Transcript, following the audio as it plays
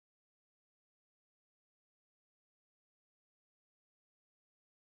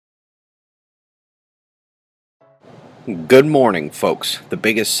Good morning, folks. The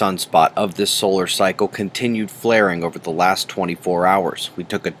biggest sunspot of this solar cycle continued flaring over the last 24 hours. We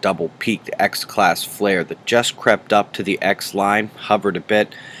took a double-peaked X-class flare that just crept up to the X line, hovered a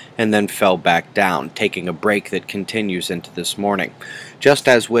bit, and then fell back down, taking a break that continues into this morning. Just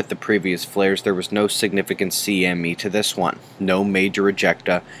as with the previous flares, there was no significant CME to this one, no major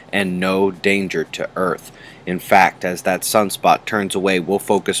ejecta, and no danger to Earth. In fact, as that sunspot turns away, we'll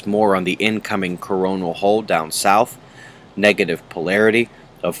focus more on the incoming coronal hole down south. Negative polarity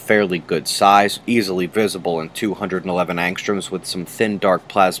of fairly good size, easily visible in 211 angstroms with some thin dark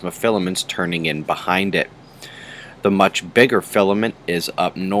plasma filaments turning in behind it. The much bigger filament is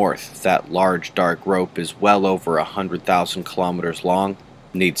up north. That large dark rope is well over 100,000 kilometers long,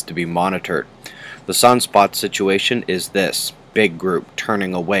 needs to be monitored. The sunspot situation is this: big group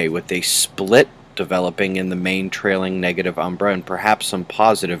turning away with a split developing in the main trailing negative umbra and perhaps some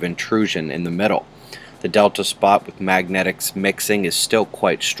positive intrusion in the middle. The delta spot with magnetics mixing is still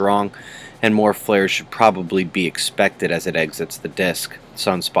quite strong, and more flares should probably be expected as it exits the disk.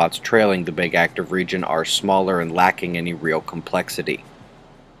 Sunspots trailing the big active region are smaller and lacking any real complexity.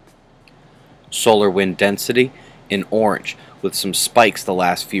 Solar wind density in orange, with some spikes the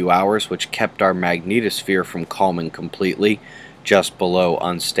last few hours which kept our magnetosphere from calming completely, just below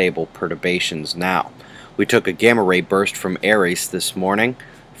unstable perturbations now. We took a gamma ray burst from Aries this morning,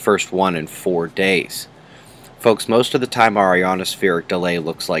 first one in 4 days. Folks, most of the time our ionospheric delay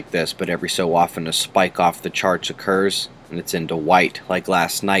looks like this, but every so often a spike off the charts occurs, and it's into white, like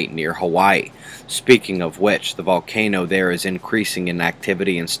last night near Hawaii. Speaking of which, the volcano there is increasing in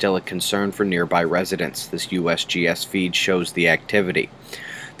activity and still a concern for nearby residents. This USGS feed shows the activity.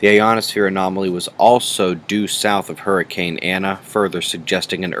 The ionosphere anomaly was also due south of Hurricane Anna, further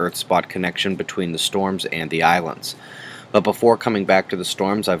suggesting an Earth spot connection between the storms and the islands. But before coming back to the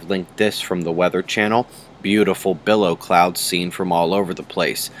storms, I've linked this from the Weather Channel. Beautiful billow clouds seen from all over the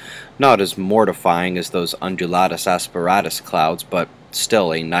place. Not as mortifying as those undulatus asperatus clouds, but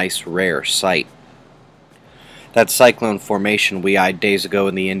still a nice rare sight. That cyclone formation we eyed days ago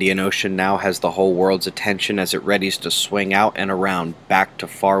in the Indian Ocean now has the whole world's attention as it readies to swing out and around back to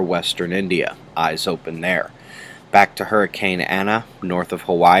far western India. Eyes open there. Back to Hurricane Anna, north of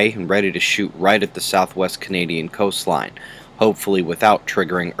Hawaii, and ready to shoot right at the southwest Canadian coastline, hopefully without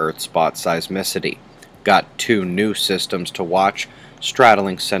triggering Earth spot seismicity. Got 2 new systems to watch,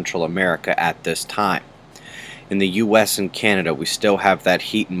 straddling Central America at this time. In the US and Canada, we still have that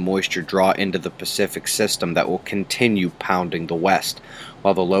heat and moisture draw into the Pacific system that will continue pounding the west,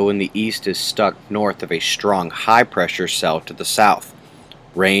 while the low in the east is stuck north of a strong high-pressure cell to the south.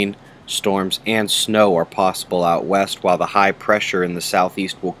 Rain, storms, and snow are possible out west, while the high pressure in the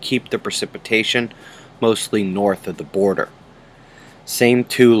southeast will keep the precipitation mostly north of the border. Same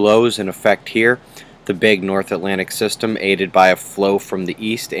 2 lows in effect here. The big North Atlantic system aided by a flow from the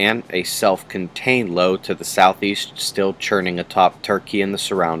east and a self-contained low to the southeast still churning atop Turkey and the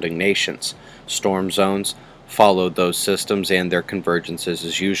surrounding nations. Storm zones followed those systems and their convergences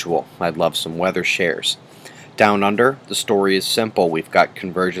as usual. I'd love some weather shares. Down under, the story is simple. We've got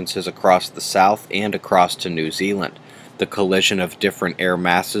convergences across the south and across to New Zealand. The collision of different air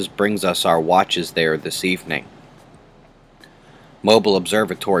masses brings us our watches there this evening. Mobile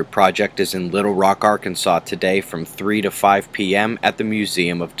Observatory Project is in Little Rock, Arkansas today from 3 to 5 p.m. at the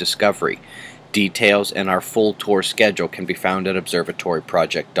Museum of Discovery. Details and our full tour schedule can be found at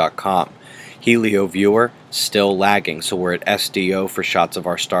observatoryproject.com. Helio Viewer still lagging, so we're at SDO for shots of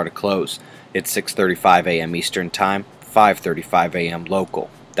our star to close. It's 6:35 a.m. Eastern Time, 5:35 a.m.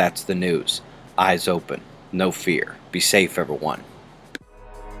 local. That's the news. Eyes open. No fear. Be safe, everyone.